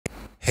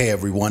Hey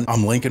everyone,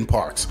 I'm Lincoln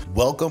Parks.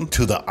 Welcome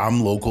to the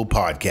I'm Local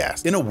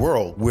podcast. In a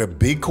world where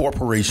big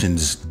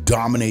corporations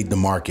dominate the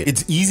market,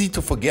 it's easy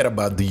to forget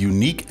about the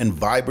unique and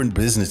vibrant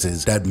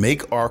businesses that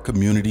make our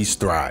communities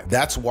thrive.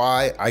 That's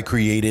why I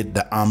created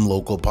the I'm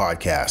Local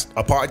podcast,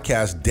 a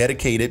podcast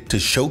dedicated to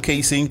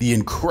showcasing the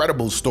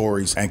incredible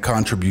stories and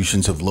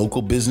contributions of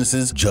local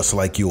businesses just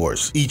like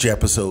yours. Each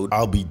episode,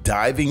 I'll be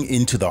diving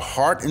into the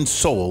heart and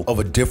soul of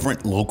a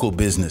different local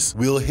business.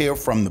 We'll hear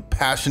from the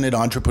passionate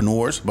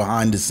entrepreneurs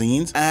behind the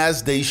scenes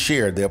as they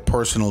share their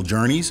personal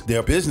journeys,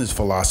 their business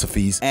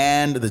philosophies,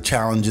 and the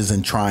challenges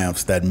and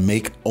triumphs that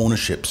make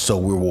ownership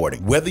so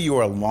rewarding. Whether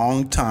you're a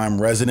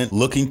longtime resident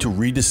looking to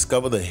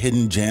rediscover the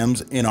hidden gems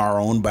in our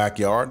own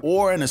backyard,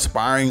 or an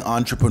aspiring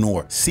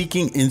entrepreneur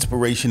seeking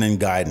inspiration and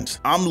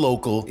guidance, I'm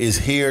Local is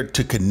here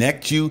to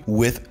connect you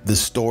with the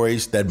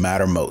stories that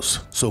matter most.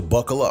 So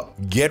buckle up,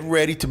 get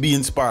ready to be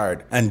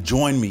inspired, and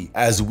join me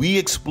as we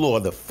explore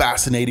the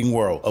fascinating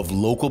world of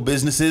local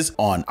businesses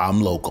on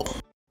I'm Local.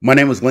 My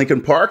name is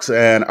Lincoln Parks,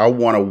 and I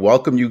want to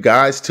welcome you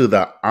guys to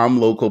the I'm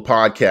Local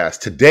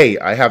podcast. Today,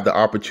 I have the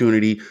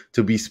opportunity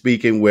to be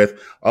speaking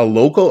with a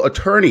local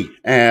attorney,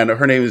 and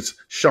her name is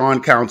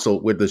Shawn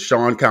Counsell with the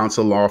Shawn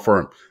Counsell Law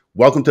Firm.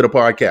 Welcome to the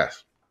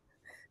podcast.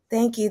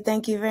 Thank you.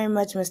 Thank you very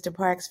much, Mr.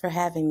 Parks, for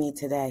having me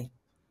today.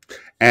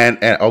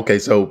 And okay,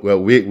 so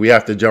we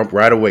have to jump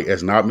right away.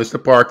 It's not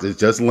Mr. Parks, it's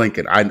just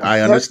Lincoln. I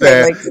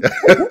understand.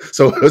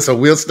 So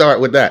we'll start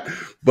with that.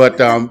 But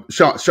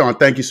Shawn,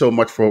 thank you so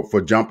much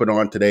for jumping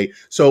on today.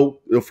 So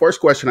the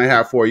first question I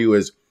have for you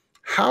is,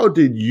 how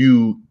did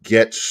you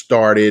get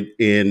started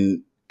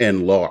in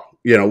law?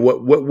 You know,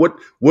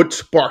 what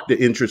sparked the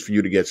interest for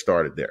you to get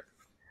started there?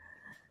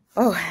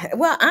 Oh,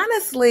 well,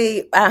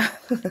 honestly,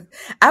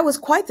 I was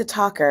quite the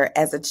talker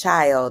as a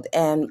child.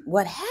 And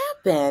what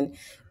happened,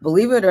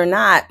 believe it or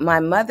not, my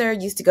mother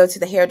used to go to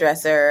the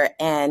hairdresser,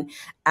 and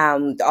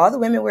all the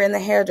women were in the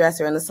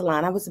hairdresser in the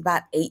salon. I was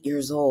about 8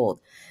 years old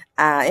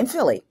in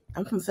Philly.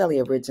 I'm from Philly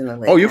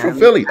originally. Oh, you're from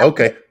Philly?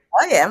 Okay.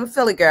 Oh, yeah, I'm a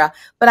Philly girl.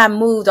 But I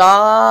moved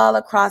all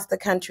across the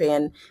country.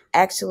 And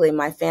actually,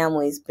 my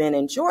family's been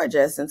in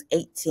Georgia since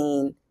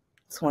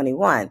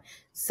 1821.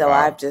 So Wow.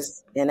 I've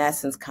just, in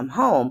essence, come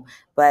home.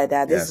 But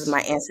this is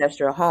my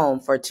ancestral home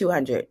for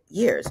 200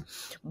 years.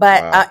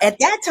 But Wow. at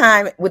that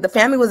time, the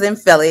family was in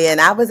Philly,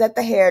 and I was at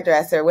the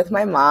hairdresser with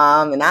my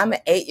mom, and I'm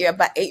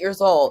about 8 years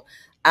old.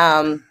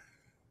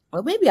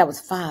 Well, maybe I was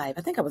 5.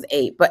 I think I was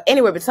 8. But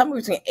anyway, but somewhere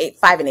between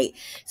 5 and 8.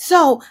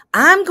 So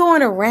I'm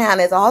going around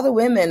as all the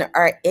women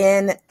are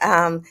in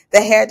the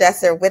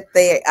hairdresser with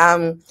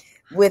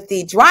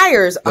the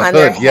dryers on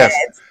their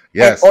heads.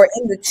 Yes. Or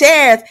in the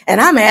chairs,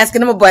 and I'm asking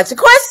them a bunch of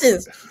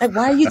questions. Like,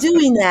 why are you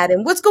doing that?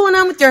 And what's going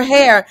on with your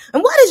hair?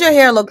 And why does your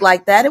hair look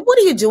like that? And what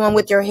are you doing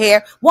with your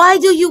hair? Why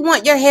do you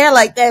want your hair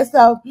like that?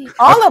 So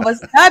all of a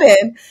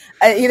sudden,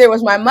 either it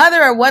was my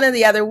mother or one of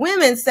the other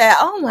women said,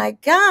 oh my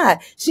God,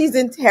 she's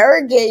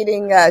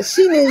interrogating us.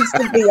 She needs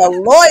to be a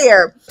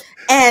lawyer.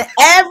 And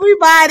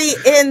everybody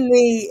in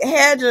the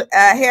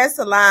hair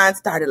salon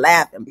started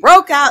laughing,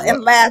 broke out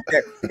in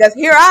laughter, because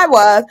here I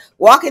was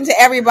walking to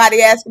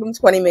everybody asking them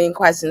 20 million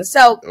questions.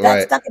 So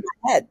that stuck in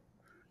my head.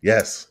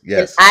 Yes.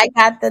 And I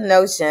got the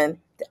notion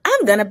that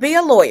I'm going to be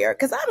a lawyer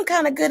because I'm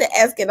kind of good at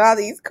asking all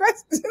these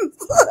questions.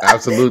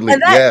 Absolutely.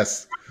 And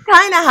that's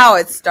kind of how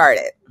it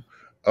started.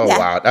 Oh, yeah.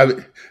 Wow. I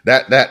mean,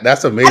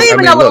 that's amazing. I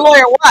didn't even know what a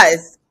lawyer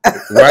was.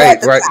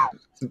 Right.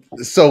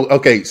 So,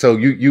 okay. So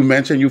you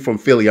mentioned you from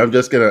Philly. I'm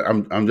just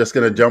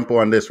gonna jump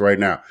on this right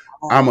now.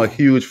 I'm a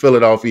huge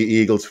Philadelphia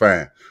Eagles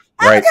fan.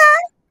 Right. Okay.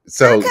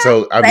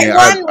 So I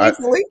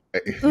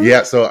mean,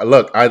 yeah. So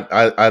look,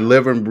 I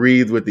live and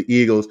breathe with the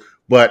Eagles,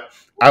 but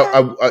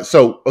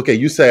okay.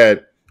 You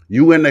said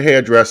you in the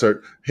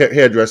hairdresser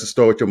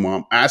store with your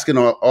mom, asking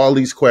all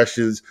these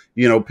questions.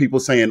 You know,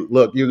 people saying,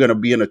 "Look, you're gonna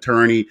be an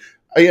attorney."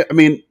 I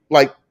mean,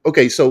 like,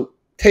 okay. So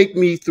take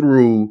me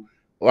through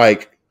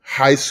like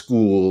high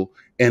school,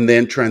 and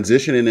then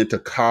transitioning into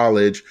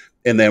college,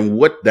 and then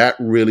what that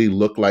really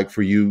looked like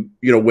for you,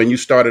 you know, when you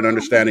started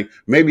understanding,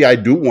 maybe I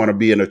do want to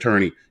be an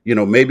attorney, you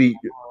know, maybe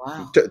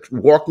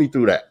walk me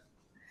through that.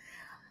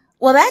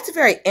 Well, that's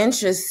very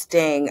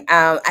interesting.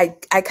 I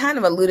kind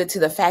of alluded to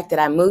the fact that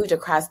I moved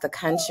across the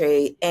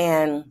country,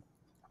 and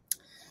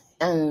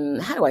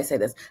how do I say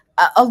this?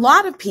 A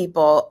lot of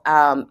people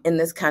in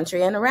this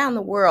country and around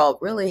the world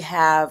really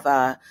have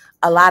a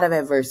lot of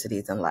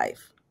adversities in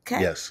life.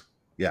 Okay. Yes.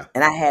 Yeah.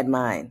 And I had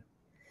mine.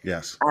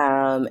 Yes.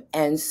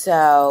 And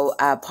so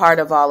part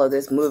of all of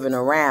this moving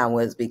around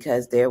was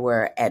because there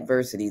were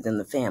adversities in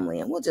the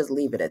family, and we'll just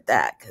leave it at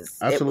that because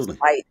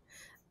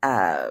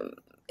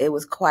it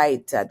was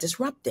quite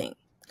disrupting.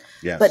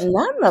 Yes. But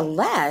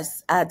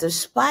nonetheless,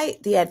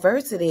 despite the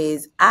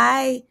adversities,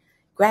 I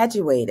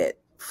graduated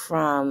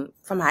from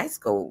high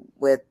school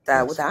with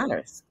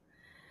honors.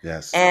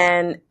 Yes.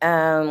 And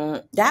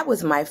that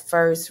was my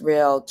first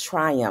real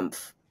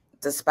triumph.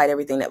 Despite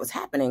everything that was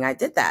happening, I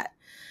did that.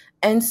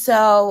 And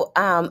so,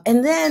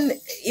 and then,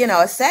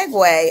 a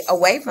segue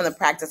away from the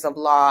practice of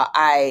law,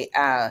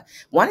 I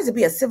wanted to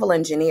be a civil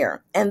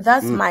engineer. And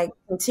thus Mm, my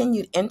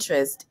continued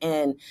interest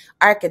in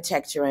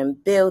architecture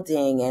and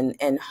building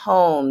and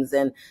homes.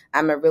 And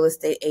I'm a real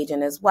estate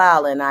agent as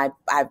well. And I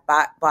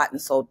bought and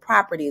sold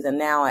properties. And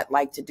now I'd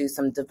like to do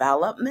some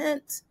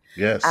development.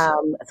 yes.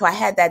 So I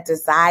had that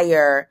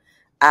desire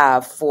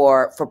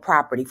for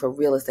property, for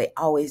real estate.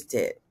 Always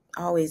did.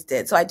 Always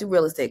did. So I do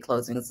real estate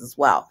closings as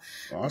well.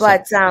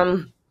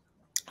 Awesome.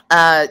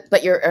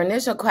 But your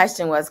initial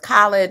question was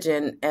college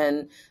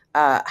and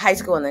high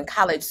school and then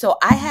college. So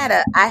I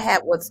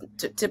had what's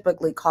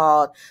typically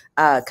called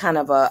kind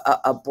of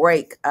a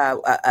break,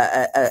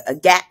 a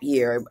gap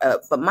year,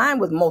 but mine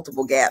was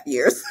multiple gap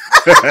years.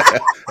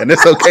 And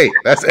it's okay.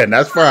 That's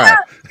fine.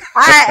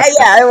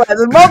 Yeah, it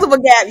was multiple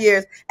gap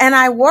years, and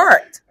I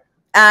worked,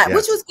 which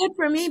Yes. was good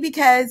for me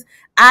because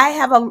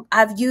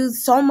I've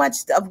used so much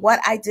of what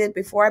I did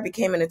before I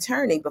became an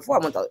attorney. Before I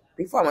went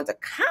to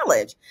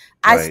college,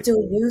 I Right.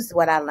 still used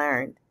what I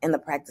learned in the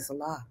practice of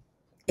law.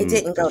 It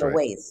didn't go That's to right.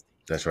 waste.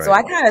 That's So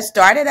right. I kind of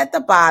started at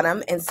the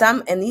bottom, and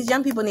these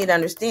young people need to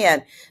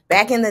understand.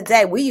 Back in the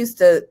day, we used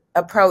to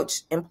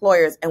approach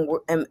employers and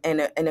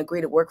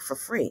agree to work for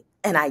free,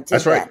 and I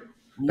That's did right. that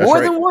That's more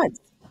right. than once.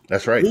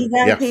 That's right. These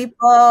young Yeah.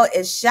 people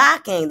is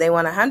shocking. They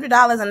want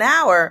 $100 an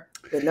hour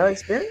with no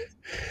experience.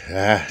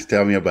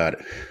 Tell me about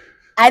it.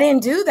 I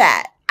didn't do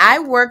that. I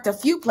worked a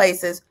few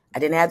places. I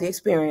didn't have the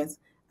experience.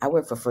 I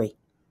worked for free.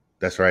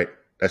 That's right.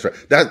 That's right.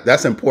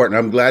 That's important.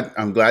 I'm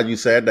glad you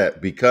said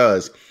that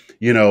because,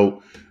 you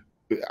know,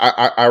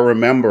 I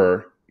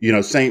remember,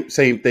 same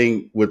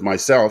thing with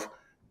myself.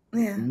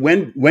 Yeah.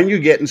 When you're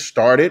getting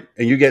started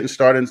and you're getting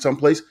started in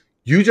someplace,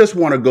 you just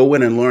want to go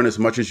in and learn as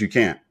much as you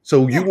can.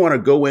 So you Yeah. want to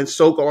go in,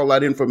 soak all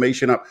that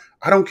information up.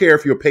 I don't care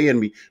if you're paying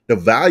me. The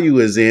value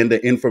is in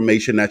the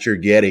information that you're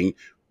getting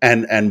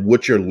and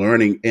what you're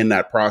learning in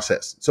that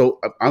process.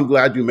 So I'm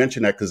glad you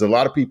mentioned that because a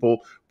lot of people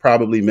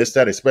probably miss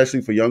that,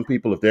 especially for young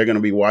people. If they're going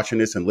to be watching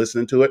this and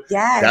listening to it,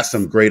 that's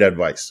some Yes. great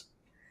advice.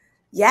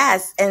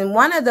 Yes. And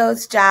one of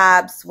those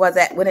jobs was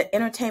with an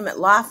entertainment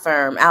law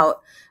firm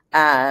out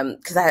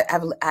because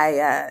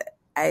I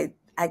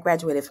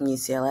graduated from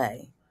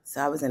UCLA,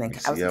 so I was in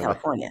UCLA.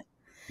 California.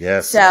 So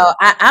Yes.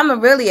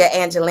 I'm really an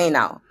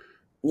Angelino.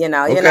 Okay.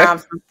 I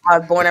was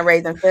born and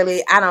raised in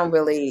Philly. I'm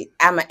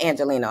an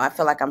Angelino. I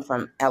feel like I'm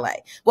from LA.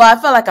 Well, I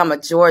feel like I'm a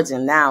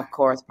Georgian now, of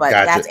course, but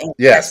Gotcha. that's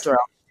Yes. ancestral.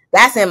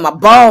 That's in my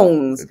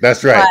bones.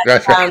 That's But right.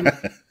 That's right.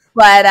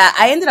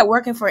 I ended up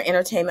working for an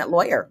entertainment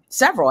lawyer,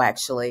 several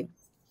actually.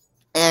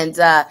 And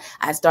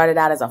I started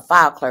out as a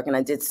file clerk, and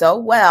I did so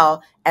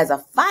well as a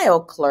file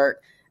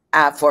clerk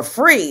for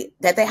free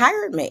that they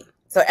hired me.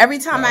 So every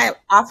time Wow.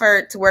 I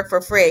offered to work for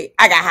free,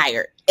 I got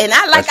hired. And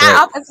That's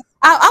right.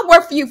 I'll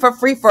work for you for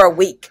free for a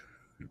week.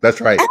 That's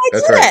right. And I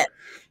That's did right. it.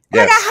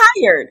 And I Yes. got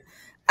hired.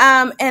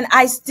 And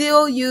I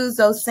still use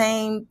those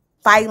same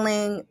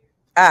filing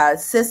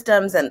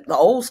systems and the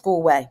old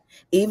school way,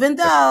 even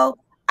That's though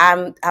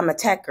I'm a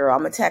tech girl.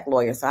 I'm a tech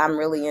lawyer, so I'm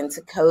really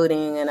into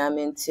coding and I'm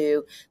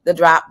into the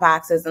drop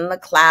boxes and the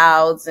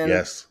clouds and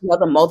yes.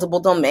 the multiple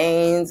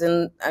domains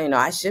and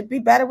I should be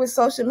better with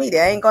social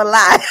media. I ain't gonna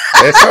lie.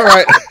 It's all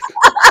right.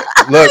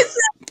 Look,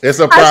 it's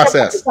a I should practice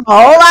process. a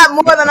whole lot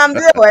more than I'm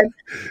doing.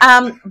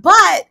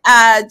 But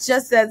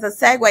just as a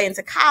segue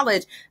into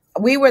college,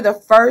 we were the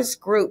first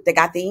group that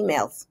got the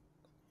emails.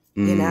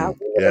 We were the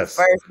Yes.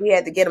 first. We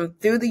had to get them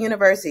through the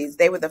universities.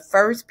 They were the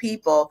first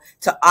people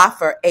to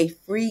offer a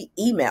free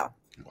email.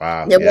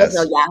 Wow. There was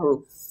no Yes.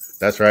 Yahoo.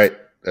 That's right.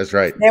 That's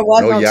right. There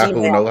was No no Yahoo,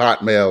 Gmail. no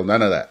Hotmail,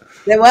 none of that.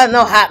 There was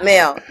no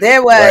Hotmail.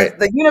 There was Right.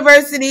 the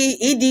university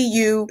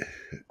edu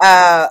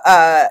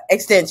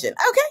extension.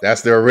 Okay.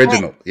 That's the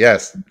original.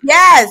 Yes.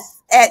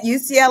 Yes, at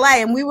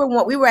UCLA, and we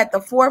were at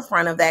the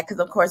forefront of that because,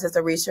 of course, it's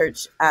a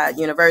research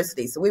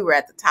university, so we were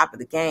at the top of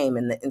the game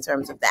in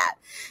terms of that.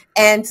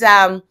 And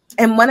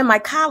one of my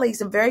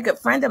colleagues, a very good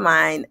friend of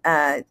mine,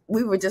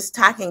 we were just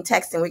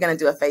texting. We're going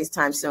to do a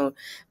FaceTime soon,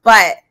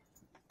 but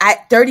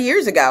 30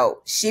 years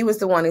ago, she was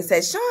the one who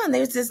said, Sean,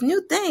 there's this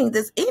new thing,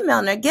 this email,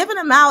 and they're giving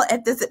them out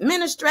at this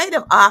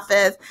administrative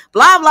office,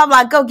 blah, blah,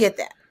 blah. Go get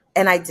that.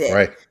 And I did.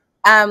 Right.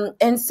 I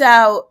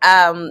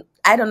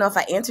don't know if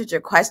I answered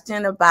your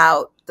question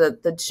about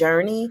the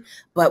journey,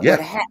 but Yeah.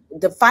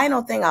 the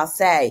final thing I'll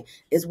say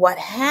is what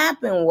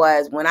happened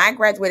was when I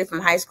graduated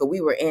from high school,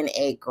 we were in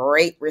a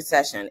great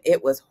recession.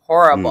 It was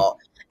horrible.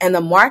 And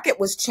the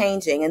market was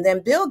changing. And then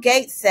Bill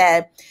Gates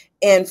said,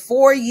 in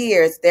 4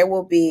 years, there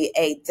will be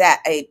a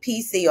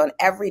PC on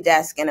every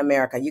desk in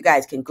America. You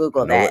guys can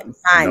Google Know that it. and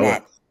find Know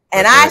that. it.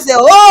 And That's I right. said,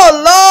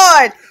 oh,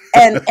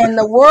 Lord. And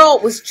the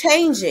world was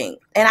changing.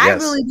 And I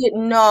Yes. really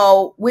didn't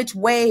know which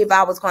wave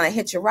I was going to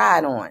hitch a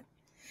ride on.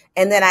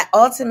 And then I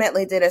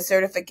ultimately did a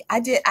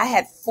I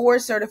had 4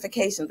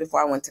 certifications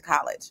before I went to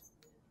college.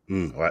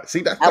 Wow.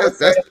 See, I was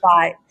that's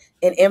certified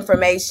in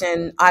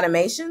information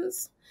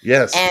automations.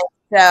 yes. And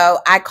so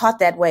I caught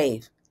that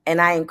wave and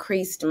I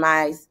increased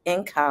my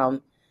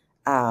income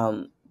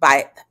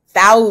by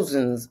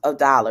thousands of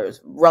dollars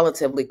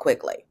relatively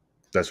quickly.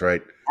 That's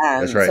right.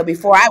 That's right. So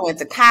before I went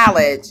to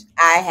college,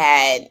 I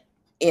had,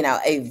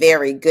 a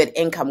very good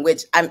income,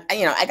 which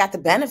I got the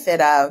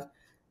benefit of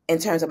in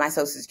terms of my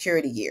Social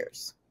Security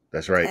years.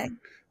 That's right. Okay.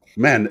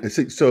 Man,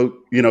 so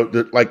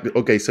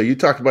okay, so you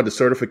talked about the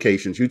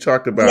certifications. You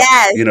talked about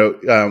Yes.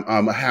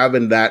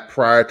 having that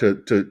prior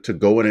to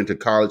going into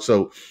college.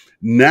 So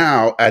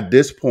now at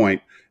this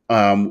point,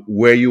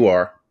 where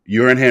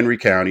you're in Henry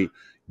County.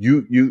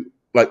 You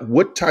like,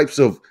 what types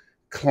of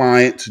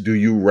clients do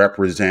you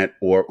represent,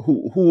 or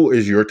who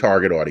is your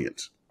target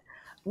audience?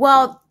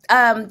 Well,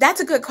 that's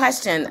a good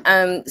question.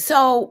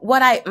 So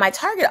my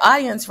target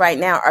audience right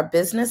now are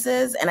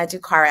businesses, and I do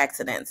car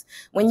accidents.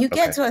 When you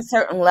get to a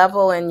certain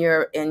level in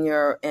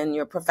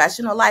your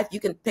professional life, you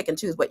can pick and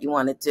choose what you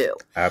want to do.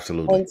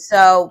 Absolutely. And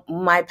so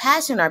my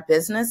passion are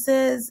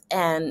businesses,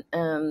 and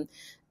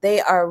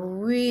they are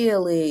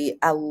really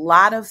a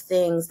lot of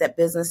things that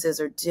businesses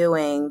are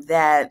doing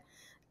that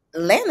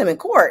land them in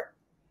court.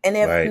 And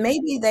if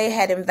maybe they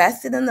had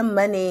invested in the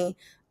money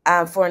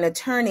for an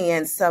attorney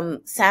and some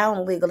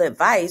sound legal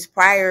advice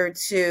prior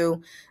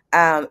to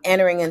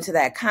entering into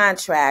that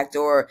contract,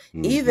 or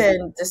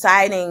even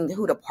deciding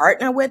who to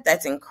partner with,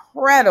 that's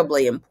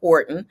incredibly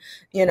important.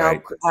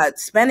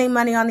 Spending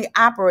money on the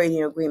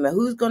operating agreement,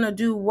 who's going to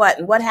do what,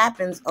 and what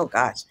happens. Oh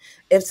gosh,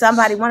 if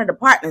somebody, one of the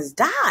partners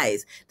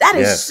dies, that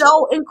is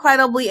so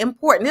incredibly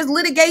important. There's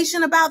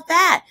litigation about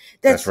that.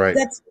 That's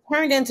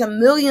turned into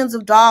millions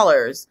of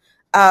dollars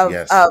of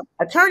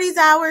attorney's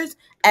hours,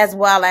 as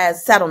well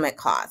as settlement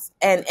costs.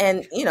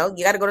 And you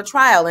got to go to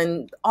trial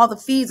and all the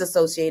fees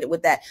associated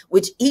with that,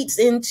 which eats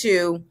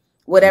into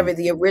whatever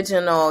the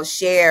original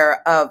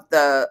share of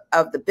the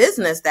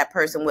business that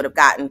person would have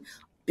gotten,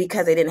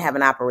 because they didn't have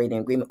an operating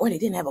agreement or they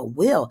didn't have a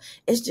will.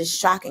 It's just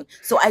shocking.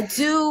 So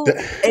it's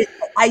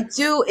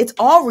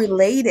all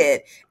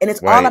related, and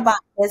it's all about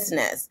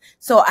business.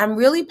 So I'm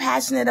really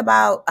passionate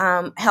about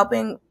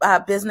helping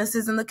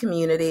businesses in the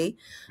community.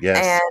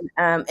 Yes.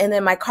 And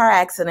then my car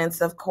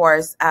accidents, of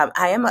course.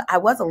 I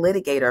was a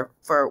litigator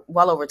for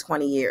well over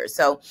 20 years.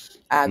 So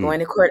going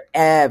to court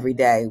every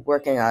day,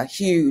 working a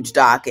huge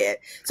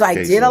docket. So I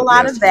did a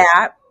lot of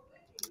that.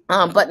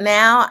 But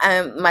now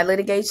my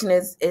litigation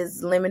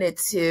is limited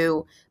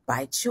to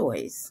by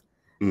choice.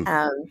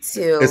 I'm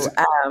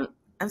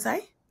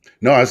sorry?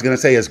 No, I was going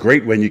to say it's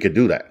great when you could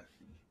do that.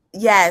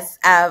 Yes,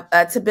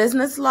 to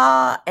business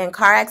law and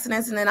car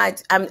accidents, and then I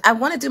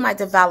want to do my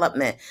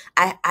development.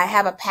 I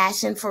have a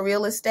passion for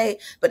real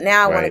estate, but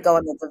now I want to go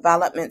on the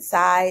development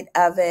side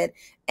of it.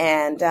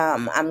 And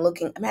I'm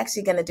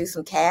actually going to do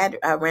some CAD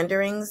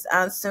renderings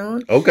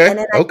soon. Okay. And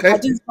then I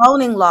do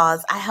zoning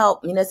laws. I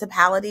help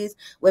municipalities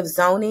with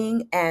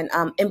zoning and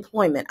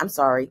employment. I'm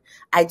sorry.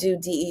 I do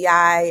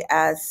DEI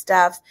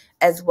stuff,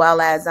 as well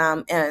as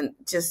and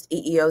just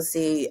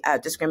EEOC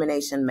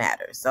discrimination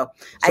matters. So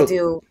I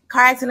do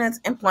car accidents,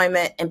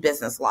 employment, and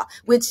business law,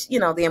 which,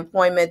 the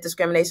employment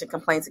discrimination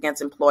complaints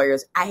against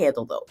employers, I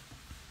handle those.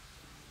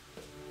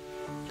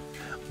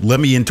 Let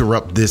me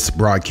interrupt this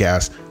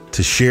broadcast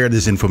to share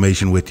this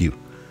information with you.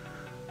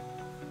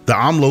 The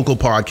I'm Local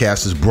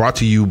podcast is brought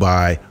to you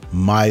by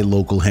My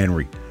Local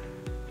Henry,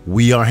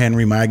 We Are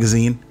Henry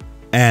Magazine,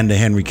 and the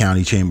Henry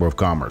County Chamber of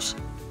Commerce.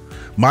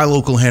 My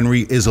Local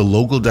Henry is a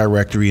local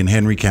directory in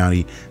Henry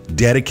County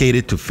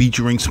dedicated to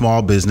featuring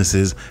small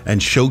businesses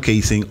and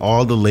showcasing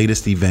all the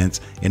latest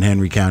events in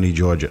Henry County,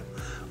 Georgia.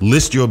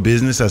 List your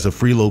business as a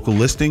free local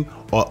listing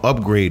or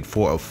upgrade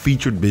for a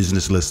featured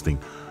business listing.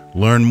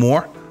 Learn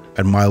more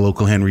at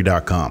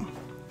mylocalhenry.com.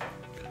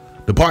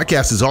 The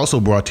podcast is also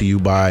brought to you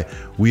by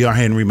We Are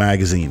Henry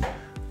Magazine.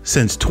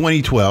 Since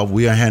 2012,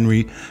 We Are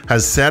Henry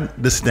has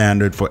set the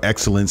standard for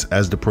excellence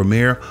as the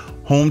premier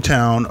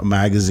hometown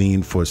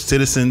magazine for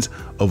citizens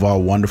of our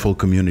wonderful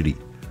community.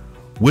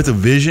 With a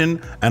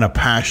vision and a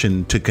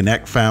passion to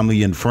connect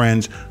family and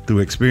friends through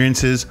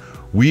experiences,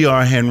 We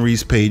Are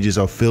Henry's pages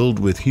are filled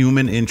with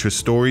human interest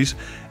stories,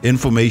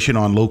 information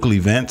on local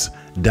events,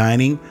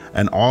 dining,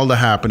 and all the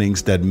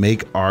happenings that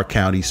make our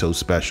county so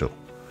special.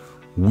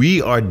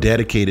 We are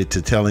dedicated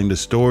to telling the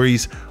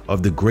stories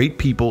of the great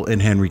people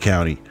in Henry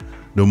County.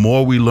 The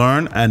more we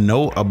learn and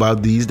know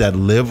about these that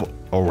live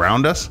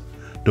around us,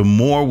 the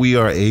more we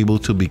are able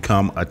to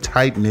become a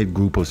tight-knit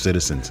group of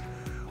citizens.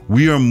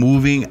 We are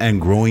moving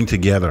and growing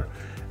together,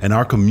 and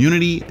our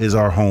community is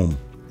our home,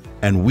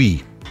 and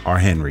we are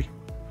Henry.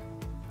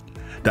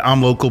 The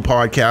I'm Local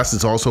podcast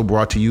is also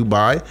brought to you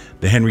by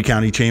the Henry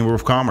County Chamber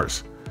of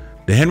Commerce.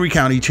 The Henry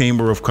County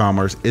Chamber of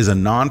Commerce is a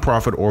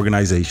nonprofit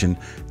organization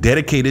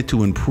dedicated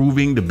to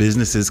improving the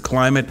business's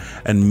climate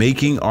and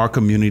making our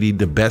community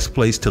the best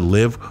place to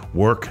live,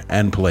 work,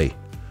 and play.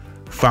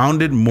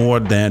 Founded more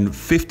than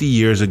 50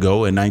 years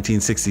ago in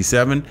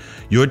 1967,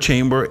 your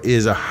chamber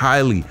is a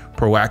highly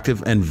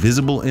proactive and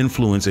visible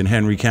influence in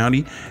Henry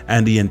County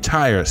and the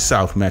entire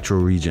South Metro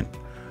region.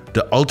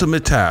 The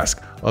ultimate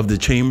task of the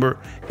chamber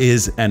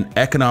is an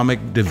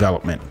economic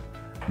development.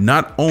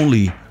 Not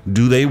only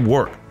do they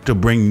work to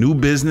bring new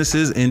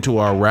businesses into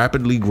our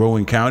rapidly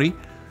growing county,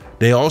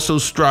 they also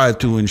strive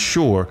to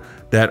ensure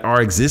that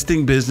our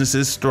existing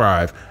businesses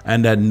thrive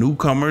and that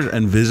newcomers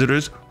and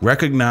visitors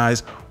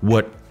recognize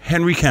what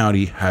Henry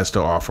County has to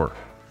offer.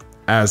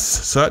 As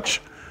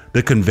such,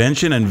 the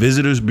Convention and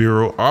Visitors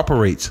Bureau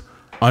operates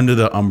under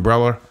the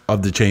umbrella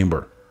of the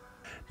Chamber.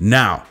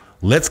 Now,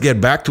 let's get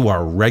back to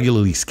our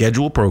regularly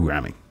scheduled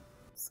programming.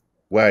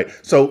 Right.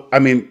 So, I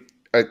mean,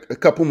 a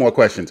couple more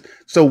questions.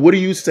 So what do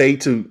you say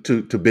to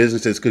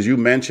businesses? Because you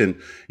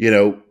mentioned,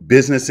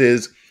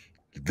 businesses,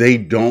 they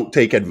don't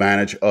take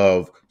advantage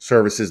of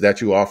services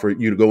that you offer.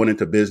 You're going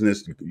into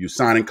business, you're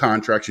signing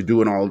contracts, you're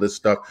doing all of this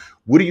stuff.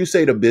 What do you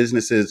say to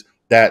businesses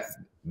that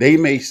they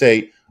may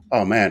say,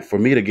 oh man, for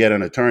me to get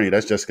an attorney,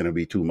 that's just going to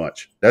be too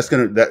much. That's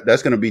going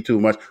to be too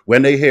much.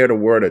 When they hear the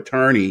word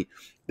attorney,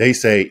 they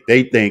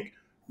think,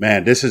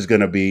 man, this is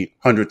going to be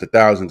hundreds of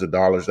thousands of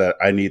dollars that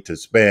I need to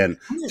spend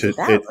to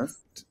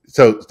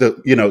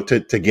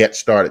get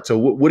started. So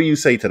what do you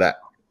say to that?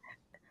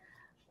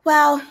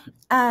 Well,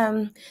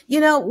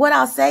 what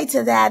I'll say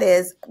to that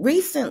is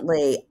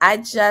recently I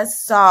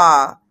just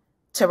saw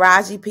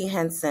Taraji P.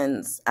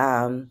 Henson's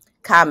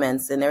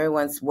comments, and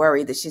everyone's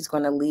worried that she's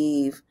going to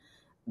leave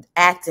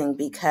acting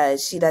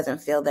because she doesn't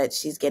feel that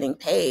she's getting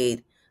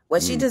paid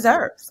what she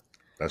deserves.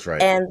 That's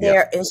right. And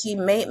and she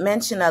made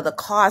mention of the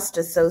cost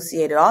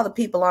associated. All the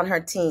people on her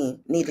team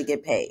need to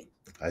get paid.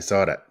 I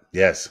saw that.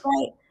 Yes.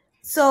 Right.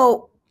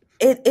 So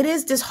it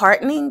is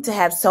disheartening to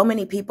have so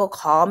many people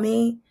call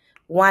me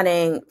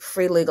wanting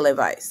free legal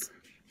advice.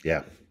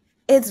 Yeah.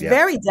 It's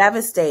very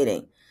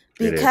devastating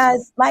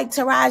because, like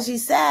Taraji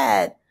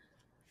said,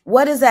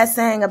 what is that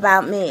saying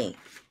about me?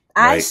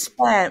 Right. I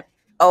spent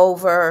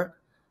over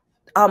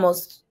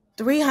almost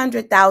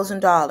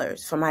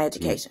 $300,000 for my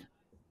education.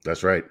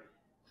 That's right.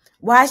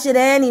 Why should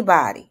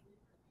anybody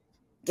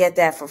get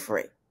that for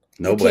free?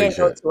 Nobody You can't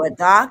go to a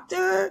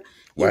doctor.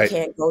 You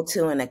can't go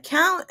to an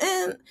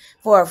accountant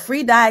for a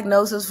free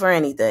diagnosis for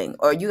anything.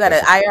 Or you got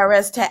an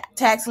IRS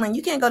tax lien.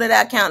 You can't go to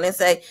that accountant and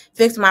say,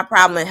 fix my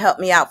problem and help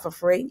me out for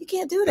free. You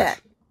can't do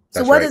that.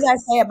 So what does that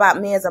say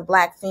about me as a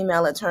Black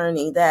female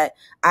attorney, that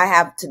I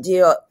have to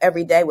deal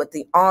every day with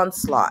the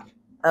onslaught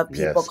of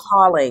people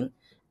calling,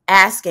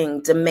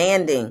 asking,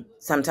 demanding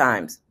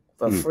sometimes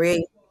for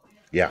free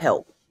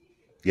help?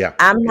 Yeah.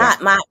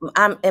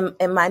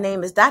 My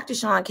name is Dr.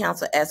 Sean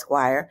Counsel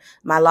Esquire.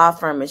 My law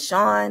firm is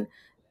Sean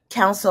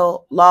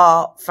Counsel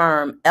Law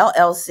Firm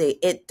LLC.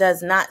 It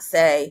does not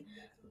say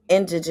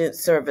indigent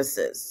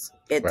services.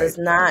 It does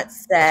not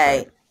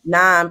say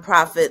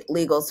nonprofit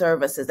legal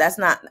services.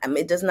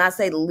 It does not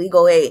say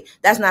legal aid.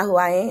 That's not who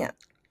I am.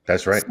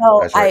 That's right.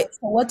 So so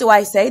what do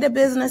I say to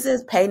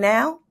businesses? Pay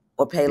now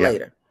or pay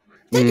later.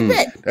 Take your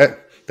pick.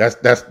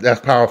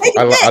 That's powerful.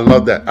 I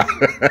love that.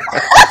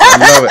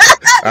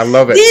 I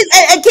love it.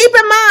 And keep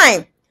in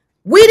mind,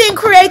 we didn't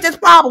create this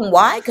problem.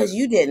 Why? Because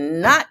you did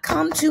not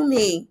come to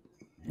me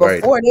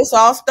before this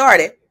all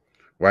started.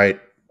 Right.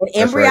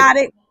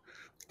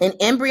 In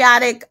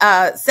embryonic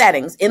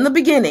settings in the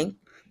beginning.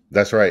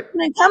 That's right. You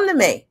didn't come to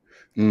me.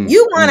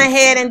 You went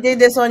ahead and did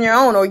this on your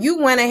own, or you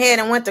went ahead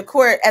and went to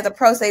court as a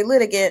pro se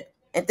litigant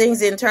and things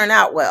didn't turn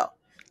out well.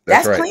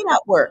 That's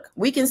cleanup work.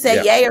 We can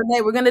say yay or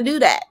nay. We're going to do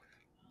that.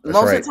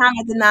 Most of the time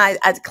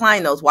I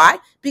decline those. Why?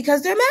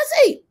 Because they're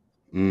messy.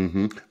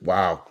 Mm-hmm.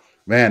 Wow,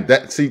 man.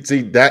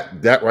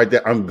 That right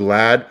there. I'm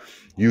glad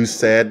you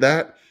said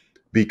that,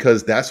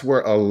 because that's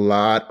where a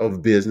lot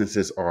of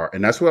businesses are.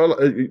 And that's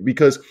where,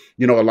 because,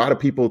 a lot of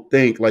people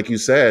think, like you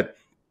said,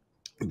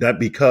 that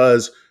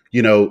because,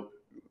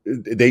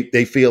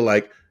 they feel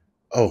like,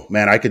 oh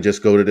man, I could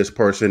just go to this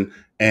person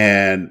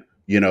and,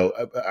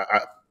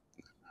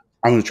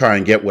 I'm going to try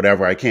and get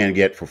whatever I can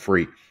get for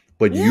free.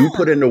 But you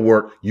put in the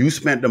work, you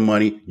spent the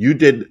money, you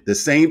did the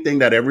same thing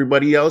that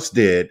everybody else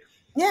did.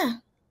 Yeah.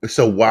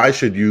 So why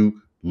should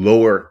you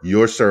lower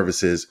your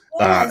services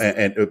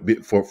and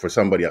for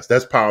somebody else?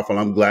 That's powerful.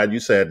 I'm glad you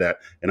said that,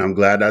 and I'm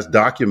glad that's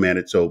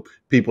documented. So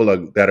people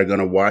that are going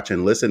to watch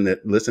and listen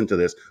to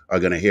this are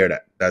going to hear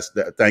that.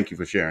 Thank you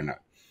for sharing that.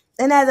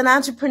 And as an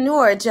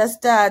entrepreneur,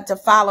 just to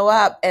follow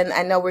up, and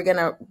I know we're going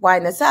to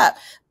wind this up,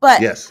 but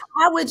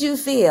how would you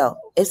feel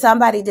if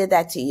somebody did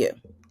that to you?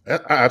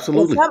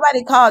 Absolutely. If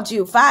somebody called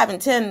you, 5 and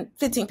 10,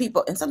 15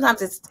 people, and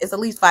sometimes it's at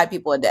least 5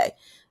 people a day,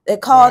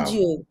 that called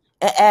you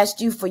and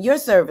asked you for your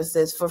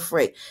services for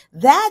free.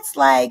 That's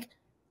like,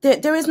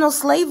 there is no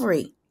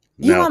slavery.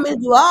 You want me to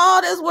do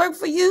all this work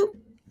for you?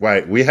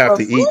 Right. We have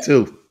to eat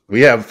too.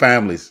 We have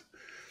families.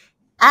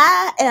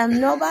 I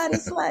am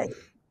nobody's slave.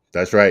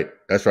 That's right.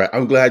 That's right.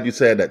 I'm glad you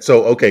said that.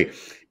 So, okay.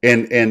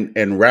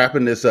 And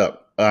wrapping this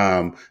up,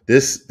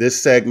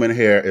 this segment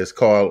here is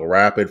called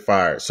Rapid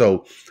Fire.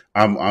 So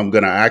I'm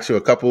going to ask you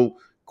a couple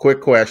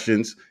quick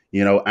questions,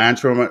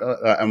 answer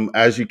them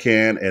as you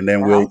can, and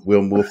then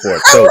we'll move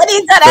forward. So what are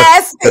you going to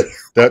ask me?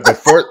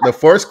 The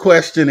first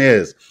question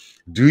is,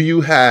 do you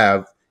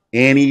have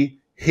any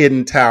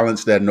hidden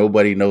talents that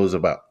nobody knows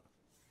about?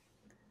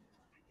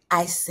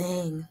 I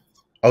sing.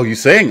 Oh, you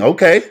sing?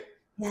 Okay.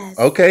 Yes.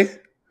 Okay.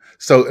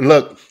 So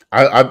look,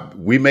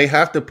 we may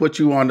have to put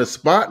you on the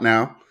spot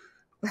now.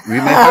 We may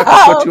have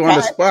to put you on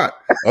the spot.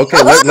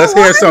 Okay, let's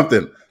hear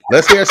something.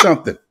 Let's hear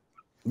something.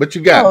 What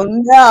you got? Oh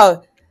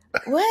no.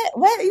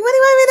 What do you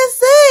want me to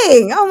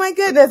sing? Oh my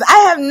goodness. I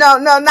have no,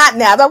 not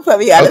now. Don't put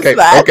me on the Okay,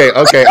 spot.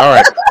 okay.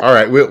 All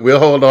right. We'll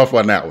hold off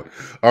on that one.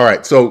 All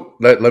right. So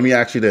let me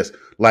ask you this: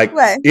 like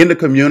What? in the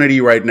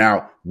community right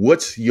now,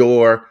 what's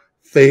your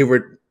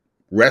favorite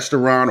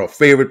restaurant or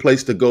favorite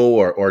place to go,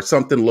 or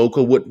something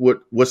local?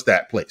 What's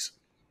that place?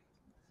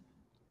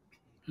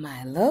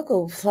 My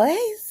local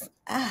place?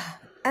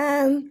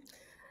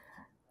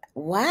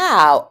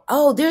 Wow.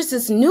 Oh, there's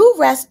this new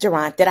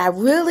restaurant that I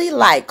really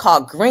like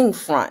called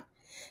Greenfront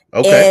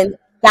Okay, in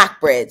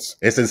Stockbridge.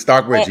 it's in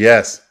Stockbridge.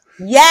 Yes.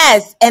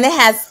 Yes, and it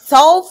has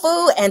soul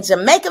food and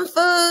Jamaican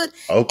food.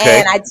 And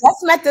Okay. I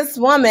just met this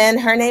woman.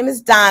 Her name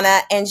is Donna,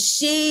 and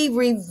she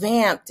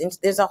revamped. And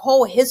there's a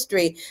whole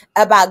history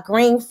about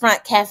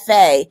Greenfront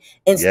Cafe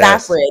in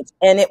Yes. Stockbridge.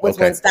 And it was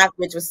when Okay.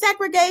 Stockbridge was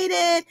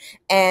segregated,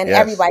 and Yes.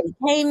 everybody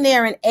came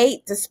there and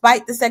ate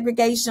despite the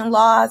segregation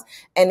laws.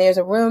 And there's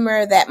a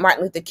rumor that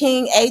Martin Luther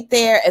King ate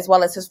there, as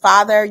well as his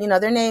father. You know,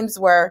 their names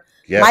were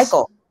Yes.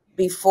 Michael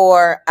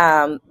before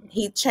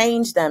he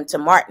changed them to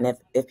Martin,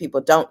 if people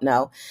don't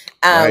know.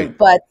 Right.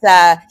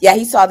 Yeah,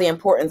 he saw the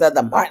importance of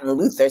the Martin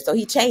Luther, so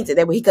he changed it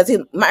because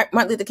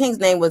Martin Luther King's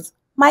name was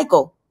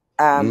Michael.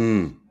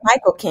 Mm.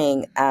 Michael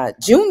King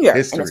Jr. and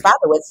his History.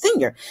 father was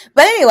Senior.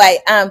 But anyway,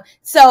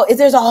 so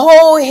there's a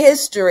whole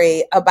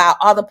history about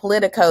all the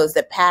politicos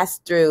that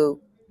passed through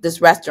this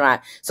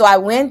restaurant. So I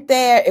went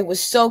there. It was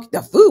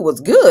the food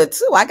was good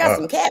too. I got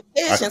some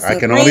catfish and I some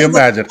can only greens.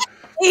 imagine.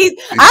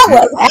 I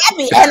was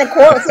happy, and some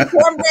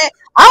cornbread.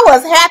 I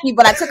was happy,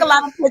 but I took a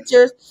lot of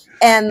pictures.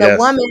 And the Yes.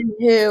 woman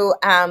who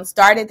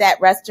started that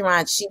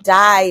restaurant, she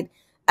died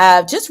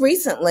just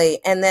recently,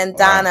 and then Wow.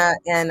 Donna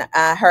and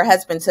her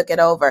husband took it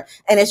over,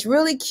 and it's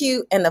really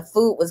cute, and the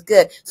food was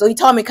good. So he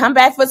told me come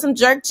back for some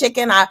jerk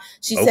chicken.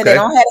 She said they Okay.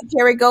 don't have to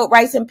carry goat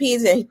rice and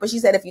peas, but she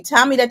said if you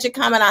tell me that you're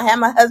coming, I'll have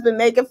my husband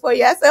make it for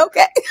you. I said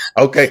okay,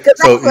 Okay. because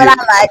So that's what I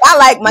like. I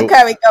like my Well,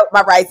 curry goat,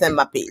 my rice, and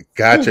my peas.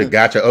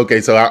 Gotcha.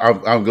 Okay, so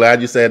I'm glad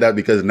you said that,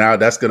 because now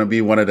that's going to be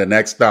one of the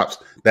next stops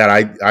that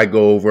I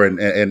go over and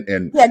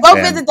Yeah, go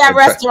visit that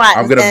restaurant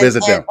I'm going to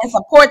visit them. and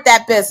support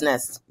that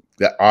business.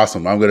 Yeah,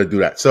 awesome. I'm going to do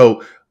that.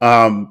 So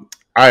I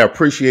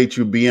appreciate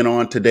you being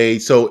on today.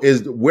 So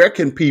where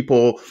can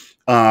people,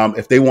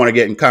 if they want to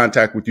get in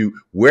contact with you,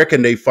 where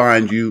can they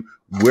find you?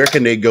 Where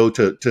can they go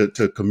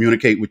to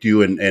communicate with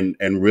you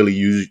and really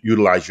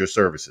utilize your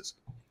services?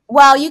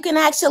 Well, you can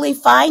actually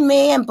find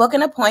me and book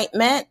an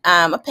appointment,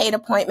 a paid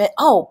appointment.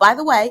 Oh, by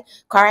the way,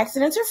 car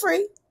accidents are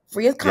free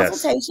as Yes.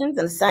 consultations,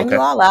 and sign Okay.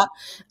 you all up.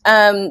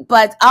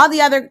 But all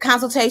the other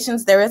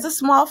consultations, there is a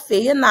small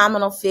fee, a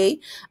nominal fee.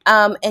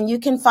 And you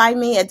can find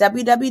me at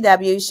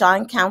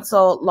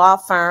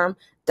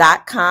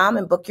www.seancounsellawfirm.com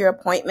and book your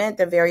appointment.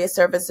 The various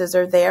services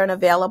are there and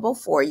available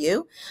for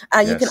you.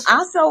 You can Yes.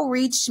 also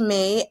reach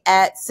me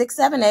at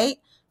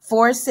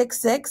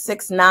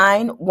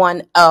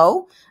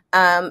 678-466-6910.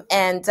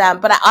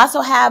 But I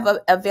also have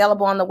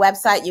available on the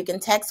website. You can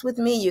text with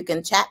me. You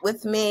can chat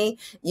with me.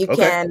 You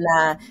Okay. can,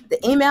 the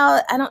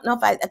email. I don't know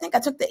if I think I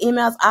took the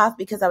emails off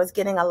because I was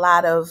getting a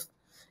lot of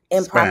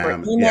improper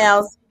Spam. Yeah.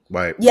 emails.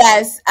 Right.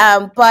 Yes.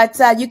 But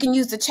you can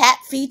use the chat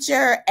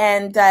feature.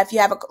 And if you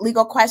have a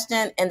legal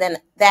question, and then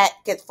that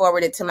gets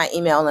forwarded to my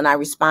email, and I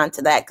respond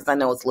to that because I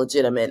know it's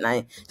legitimate. And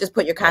I just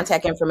put your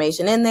contact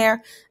information in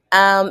there.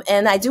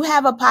 And I do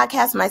have a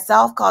podcast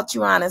myself called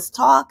True Honest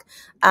Talk.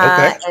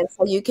 Okay. And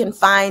so you can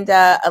find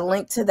a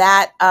link to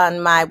that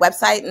on my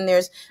website. And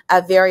there's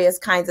various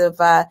kinds of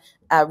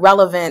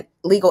relevant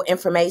legal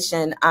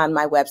information on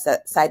my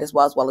website as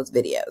well as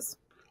videos.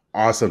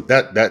 Awesome.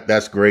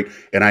 That's great.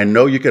 And I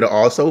know you could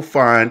also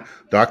find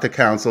Dr.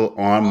 Counsel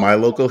on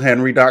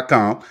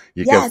mylocalhenry.com.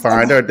 You can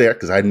find her there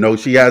because I know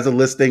she has a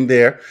listing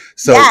there.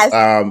 So, Yes.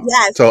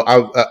 so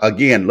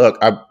again, look,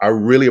 I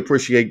really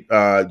appreciate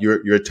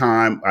your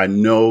time. I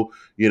know,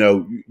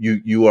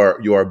 you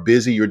are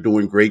busy. You're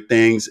doing great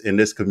things in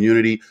this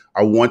community.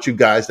 I want you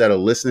guys that are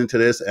listening to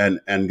this and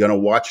going to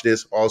watch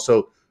this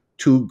also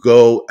to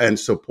go and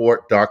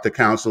support Dr.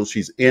 Counsel.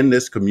 She's in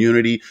this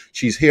community.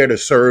 She's here to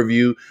serve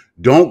you.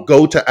 Don't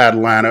go to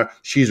Atlanta.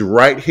 She's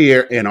right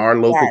here in our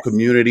local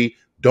community.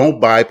 Don't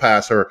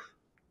bypass her.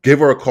 Give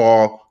her a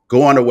call.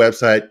 Go on the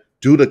website.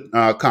 Do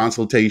the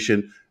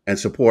consultation and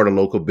support a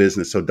local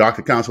business. So,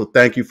 Dr. Counsel,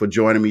 thank you for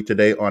joining me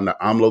today on the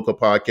I'm Local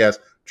podcast.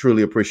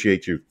 Truly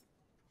appreciate you.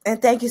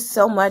 And thank you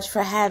so much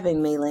for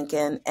having me,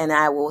 Lincoln. And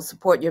I will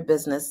support your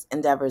business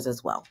endeavors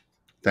as well.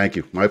 Thank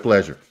you. My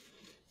pleasure.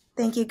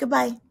 Thank you.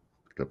 Goodbye.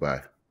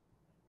 Goodbye.